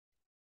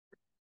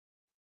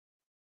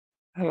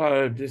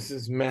Hello, this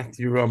is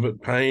Matthew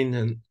Robert Payne,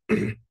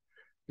 and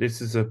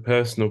this is a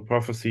personal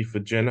prophecy for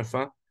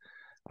Jennifer.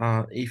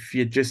 If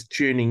you're just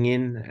tuning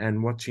in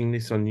and watching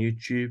this on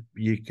YouTube,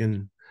 you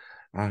can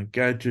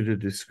go to the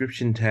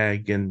description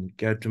tag and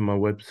go to my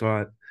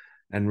website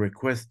and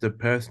request a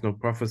personal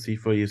prophecy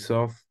for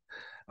yourself.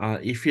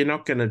 If you're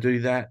not going to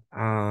do that,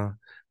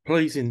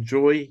 please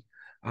enjoy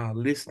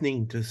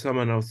listening to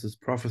someone else's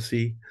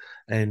prophecy,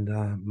 and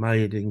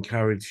may it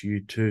encourage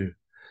you too.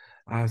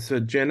 So,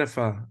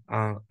 Jennifer,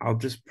 I'll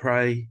just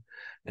pray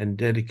and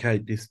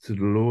dedicate this to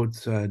the Lord.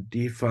 So,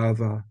 dear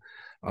Father,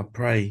 I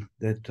pray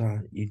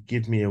that you'd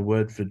give me a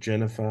word for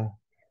Jennifer,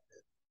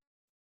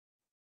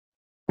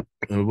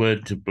 a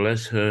word to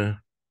bless her,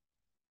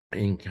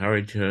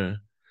 encourage her,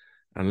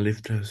 and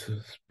lift her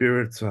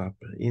spirits up.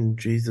 In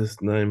Jesus'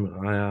 name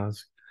I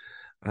ask.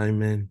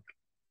 Amen.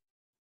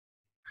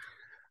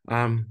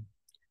 Um,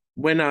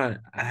 when I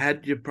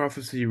had your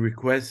prophecy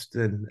request,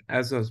 and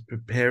as I was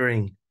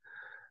preparing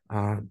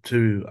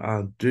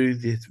to do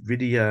this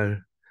video,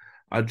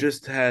 I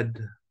just had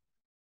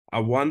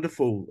a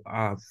wonderful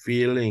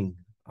feeling.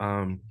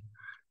 Um,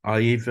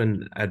 I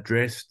even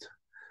addressed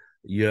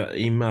your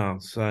email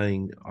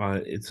saying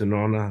it's an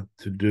honor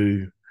to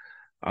do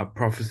a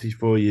prophecy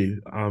for you.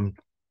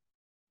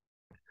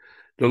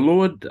 The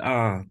Lord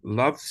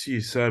loves you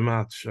so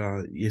much.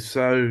 You're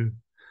so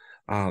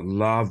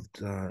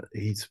loved.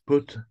 He's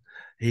put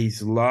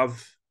His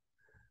love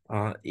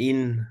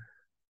in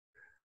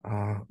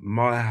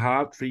my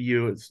heart for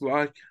you. It's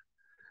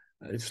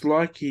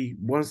like He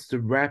wants to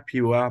wrap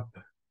you up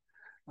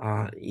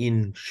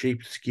in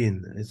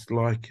sheepskin. It's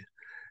like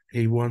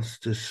He wants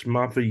to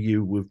smother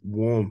you with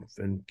warmth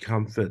and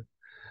comfort.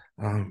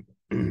 Um,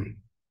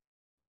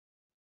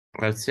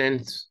 I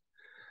sense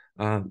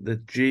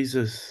that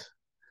Jesus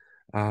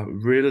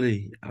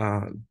really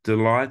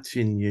delights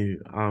in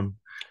you.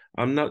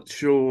 I'm not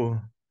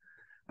sure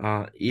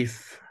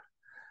if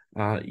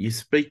you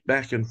speak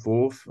back and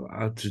forth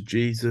to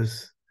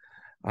Jesus.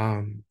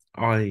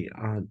 I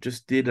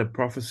just did a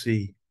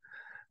prophecy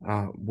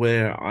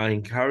where I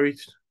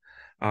encouraged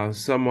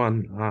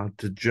someone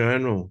to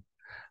journal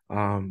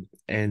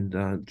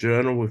and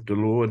journal with the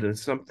Lord. And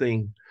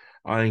something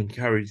I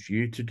encourage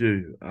you to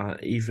do,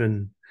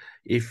 even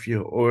if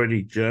you're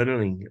already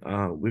journaling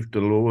with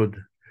the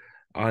Lord.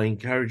 I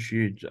encourage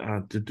you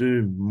to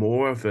do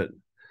more of it.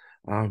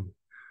 Um,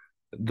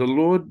 the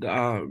Lord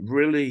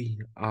really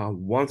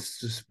wants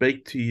to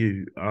speak to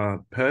you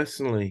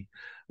personally,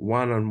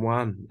 one on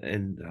one,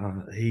 and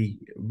He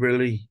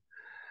really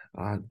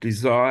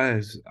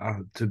desires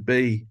to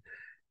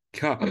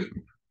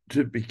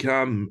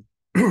become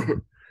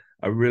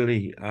a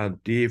really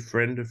dear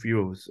friend of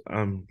yours.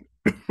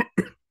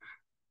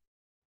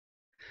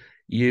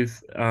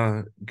 You've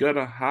got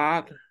a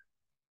heart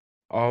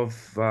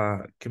of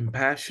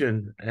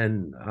compassion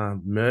and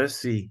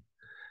mercy,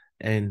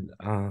 and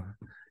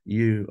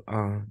you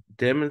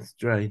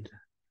demonstrate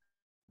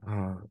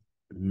uh,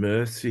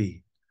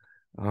 mercy.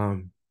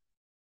 Um,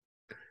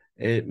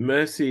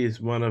 Mercy is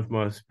one of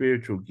my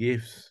spiritual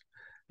gifts,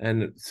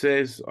 and it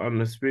says on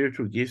the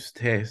spiritual gifts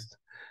test,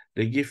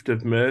 the gift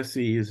of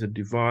mercy is a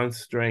divine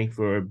strength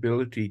or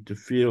ability to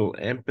feel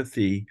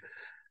empathy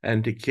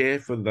and to care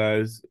for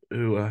those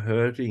who are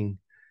hurting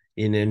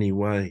in any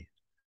way.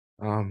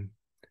 Um,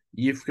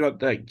 you've got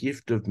that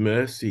gift of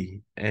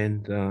mercy,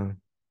 and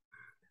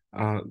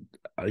uh,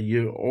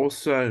 you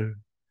also,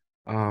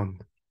 um,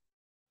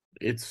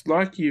 it's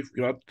like you've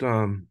got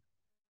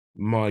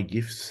my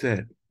gift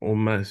set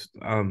almost.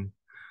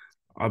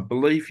 I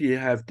believe you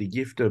have the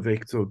gift of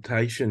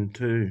exhortation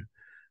too,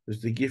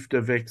 because the gift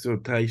of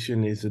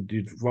exhortation is a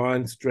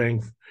divine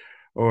strength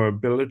or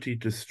ability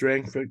to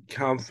strengthen,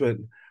 comfort,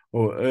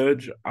 or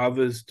urge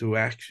others to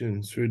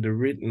action through the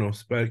written or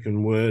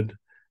spoken word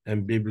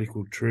and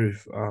biblical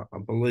truth. I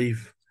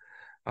believe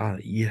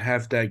you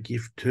have that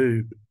gift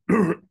too.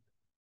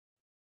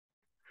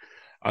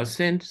 I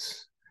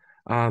sense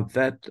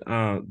that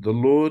the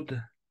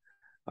Lord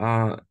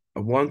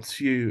wants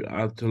you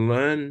to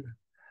learn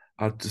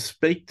to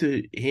speak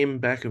to Him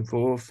back and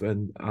forth,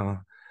 and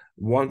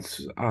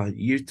wants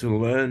you to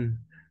learn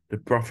to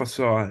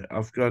prophesy.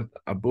 I've got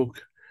a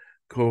book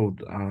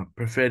called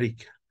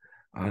Prophetic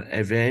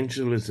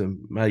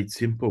Evangelism Made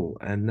Simple,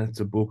 and that's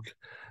a book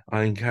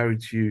I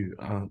encourage you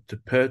to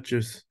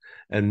purchase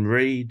and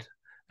read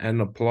and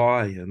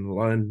apply and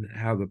learn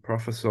how to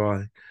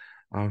prophesy.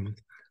 Um,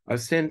 I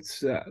sense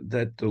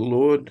that the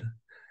Lord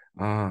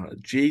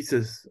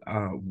Jesus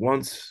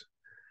wants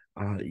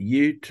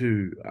you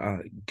to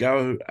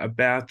go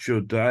about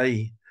your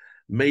day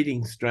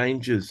meeting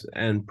strangers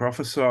and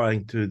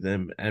prophesying to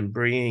them and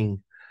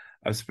bringing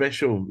a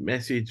special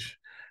message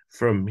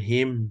from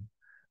Him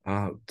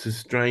to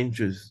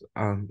strangers.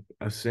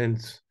 A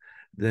sense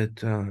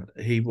that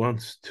He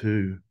wants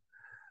to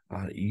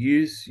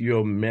use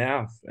your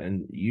mouth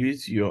and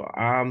use your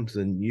arms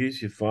and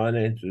use your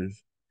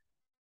finances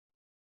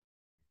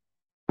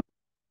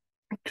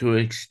to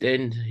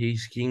extend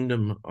His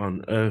kingdom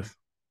on earth.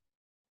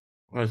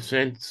 I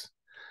sense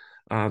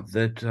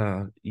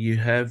that you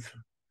have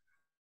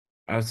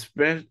a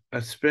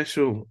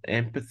special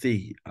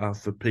empathy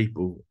for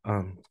people.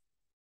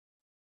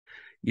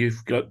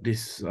 You've got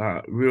this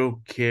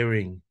real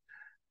caring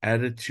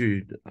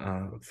attitude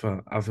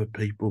for other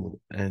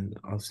people, and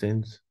I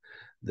sense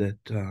that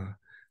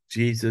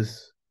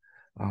Jesus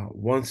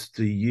wants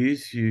to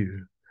use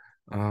you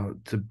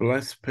to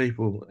bless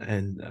people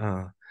and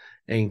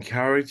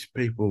encourage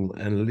people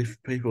and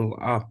lift people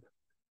up.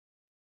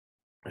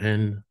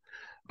 And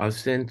I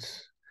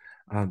sense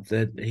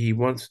that He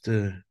wants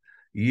to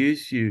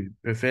use you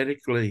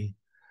prophetically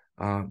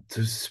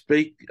to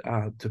speak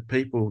to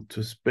people,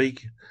 to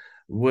speak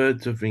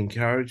words of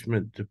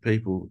encouragement to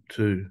people,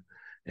 to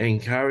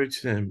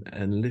encourage them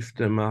and lift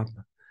them up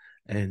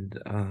and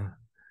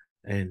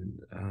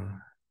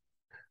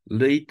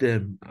lead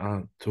them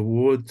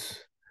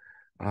towards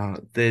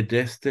their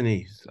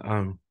destinies.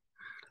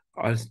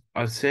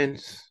 I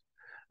sense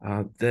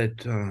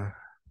that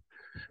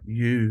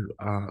you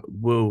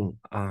will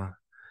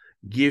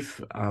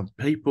give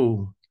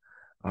people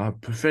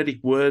prophetic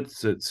words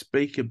that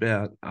speak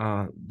about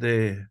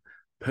their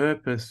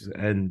purpose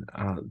and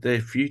their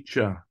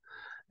future,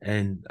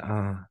 and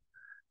I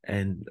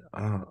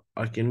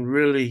can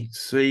really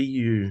see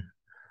you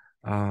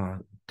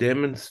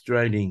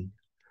demonstrating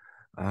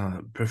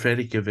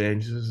prophetic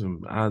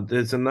evangelism.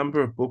 There's a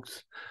number of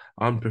books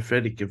on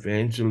prophetic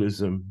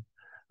evangelism,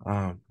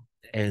 uh,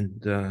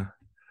 and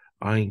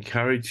I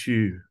encourage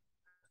you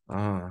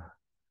uh,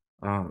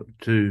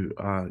 to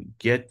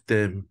get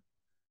them.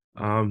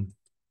 Um,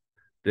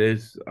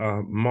 there's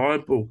my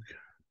book,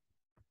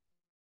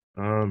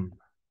 um,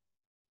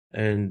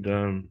 and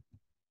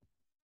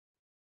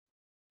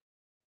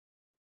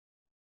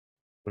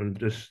I'm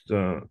just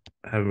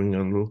having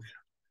a look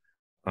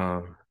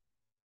uh,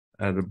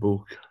 at a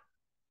book.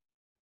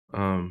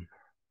 Um,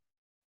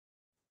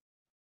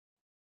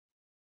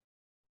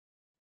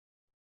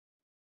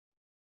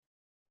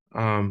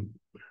 um,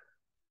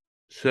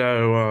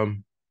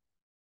 so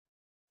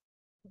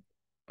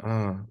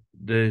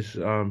there's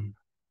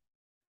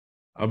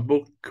a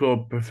book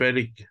called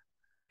Prophetic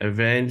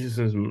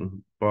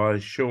Evangelism by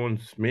Sean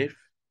Smith.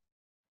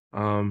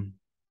 Um,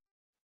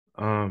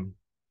 um,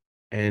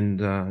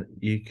 and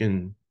you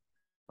can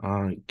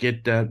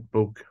get that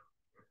book.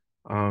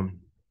 Um,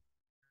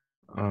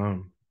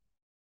 um,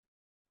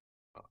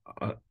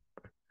 I,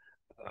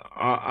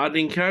 I'd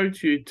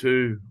encourage you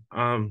to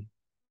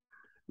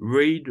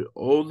read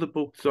all the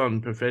books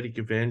on prophetic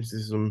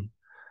evangelism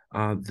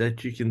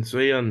that you can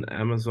see on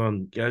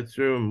Amazon. Go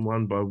through them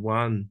one by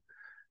one,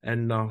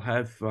 and they'll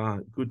have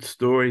good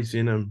stories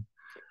in them.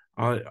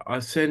 I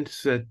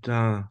sense that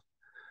the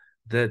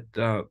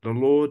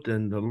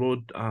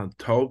Lord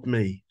told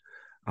me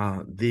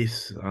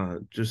this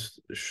just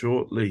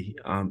shortly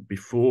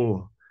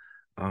before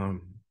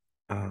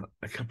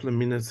a couple of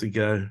minutes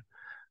ago.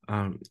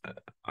 Um,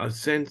 I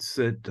sense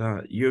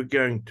that you're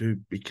going to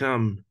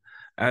become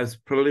as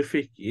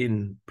prolific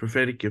in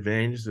prophetic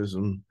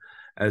evangelism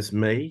as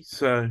me.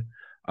 So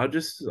I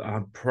just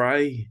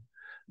pray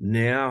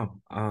now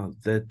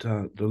that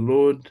the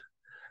Lord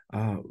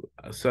uh,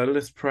 so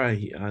let's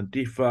pray.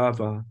 Dear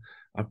Father,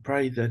 I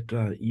pray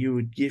that you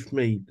would give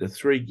me the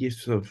three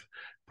gifts of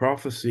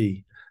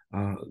prophecy,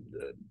 uh,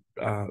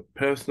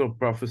 personal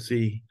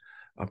prophecy,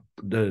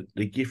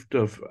 the gift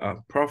of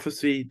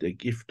prophecy, the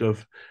gift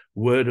of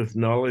word of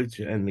knowledge,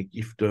 and the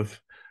gift of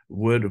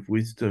word of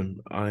wisdom.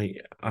 I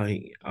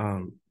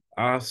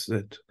ask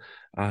that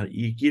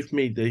you give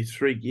me these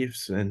three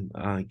gifts and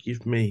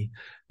give me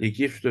the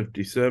gift of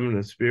discernment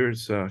of spirit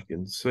so I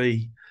can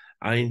see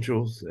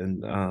angels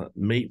and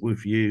meet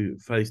with you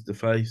face to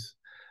face.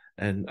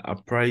 And I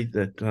pray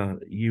that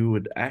you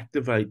would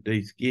activate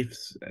these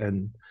gifts.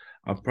 And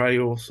I pray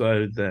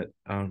also that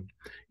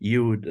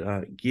you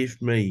would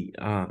give me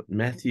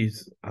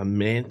Matthew's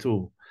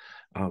mantle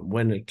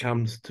when it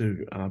comes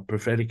to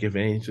prophetic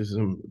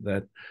evangelism,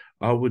 that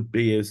I would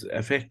be as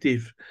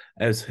effective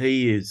as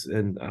he is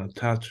and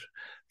touch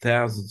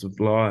thousands of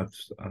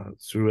lives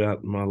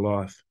throughout my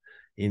life.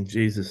 In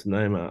Jesus'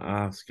 name I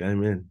ask,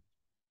 amen.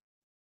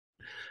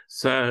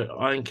 So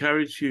I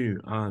encourage you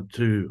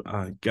to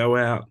go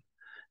out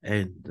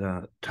and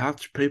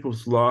touch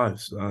people's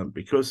lives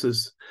because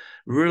it's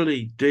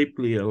really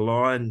deeply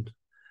aligned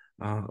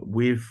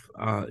with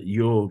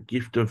your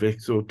gift of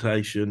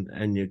exhortation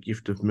and your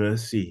gift of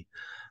mercy.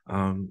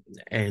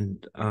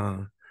 And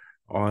I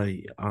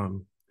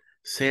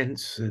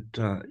sense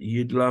that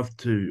you'd love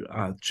to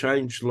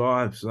change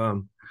lives.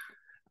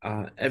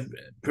 Uh,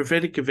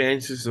 Prophetic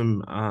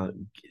evangelism,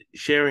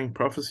 sharing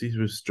prophecies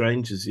with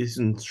strangers,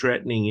 isn't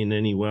threatening in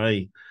any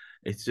way.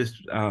 It's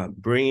just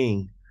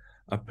bringing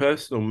a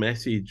personal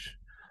message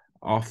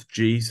of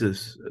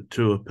Jesus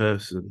to a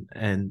person,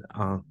 and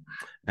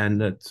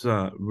that's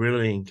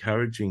really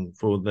encouraging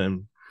for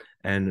them,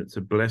 and it's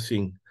a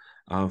blessing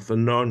for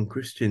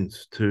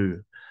non-Christians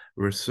to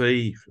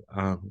receive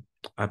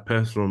a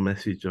personal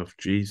message of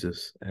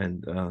Jesus,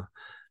 and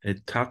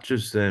it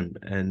touches them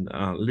and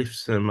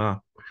lifts them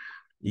up.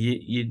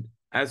 You,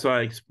 as I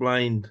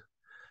explained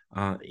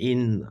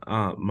in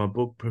my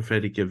book,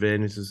 Prophetic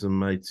Evangelism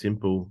Made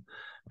Simple,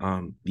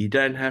 you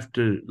don't have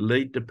to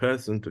lead the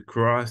person to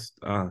Christ.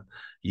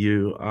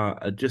 You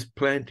are just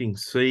planting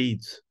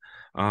seeds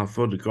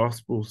for the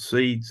gospel,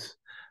 seeds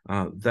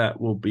that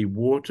will be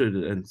watered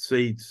and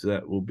seeds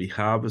that will be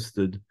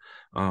harvested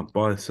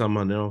by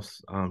someone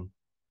else.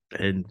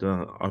 And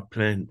I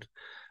plant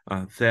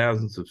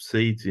thousands of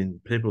seeds in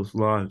people's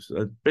lives.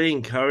 Be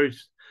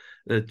encouraged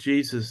that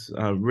Jesus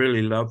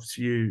really loves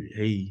you.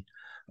 He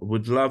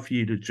would love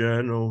you to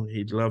journal.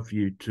 He'd love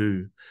you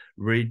to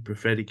read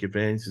prophetic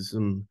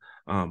evangelism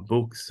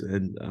books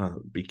and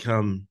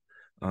become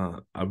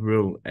a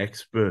real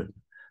expert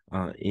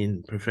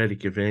in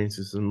prophetic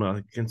evangelism.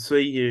 I can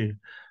see you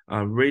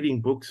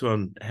reading books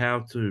on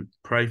how to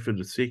pray for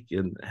the sick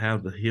and how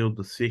to heal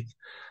the sick.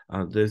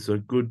 There's a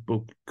good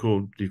book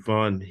called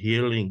Divine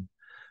Healing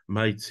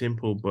Made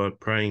Simple by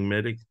Praying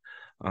Medic.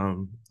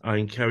 I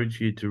encourage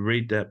you to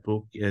read that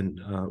book, and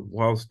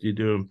whilst you're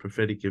doing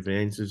prophetic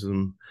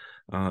evangelism,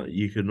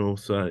 you can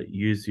also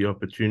use the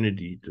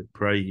opportunity to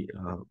pray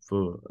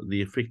for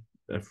the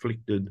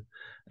afflicted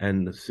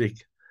and the sick.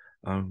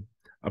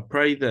 I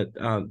pray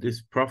that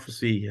this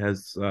prophecy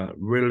has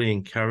really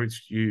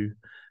encouraged you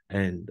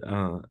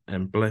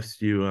and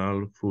blessed you. I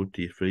look forward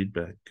to your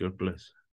feedback. God bless.